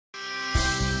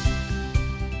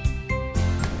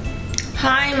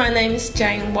Hi, my name is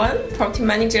Yuan, property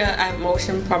manager at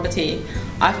Motion Property.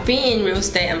 I've been in real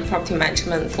estate and property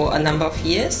management for a number of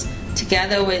years,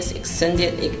 together with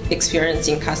extended experience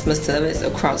in customer service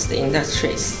across the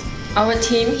industries. Our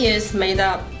team here is made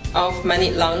up of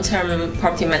many long-term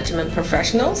property management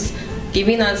professionals,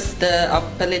 giving us the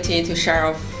ability to share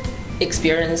our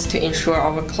experience to ensure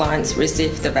our clients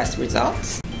receive the best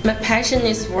results. My passion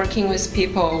is working with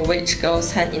people, which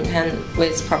goes hand in hand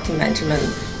with property management.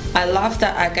 I love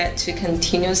that I get to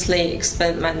continuously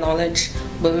expand my knowledge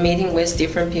when meeting with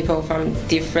different people from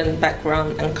different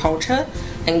backgrounds and culture,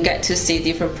 and get to see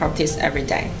different properties every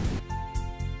day.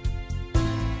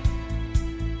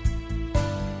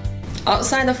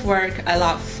 Outside of work, I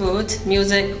love food,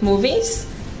 music, movies,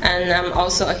 and I'm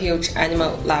also a huge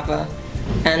animal lover.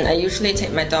 And I usually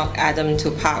take my dog Adam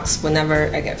to parks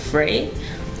whenever I get free.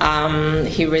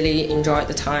 He really enjoyed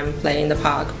the time playing in the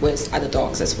park with other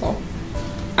dogs as well.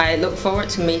 I look forward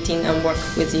to meeting and work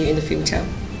with you in the future.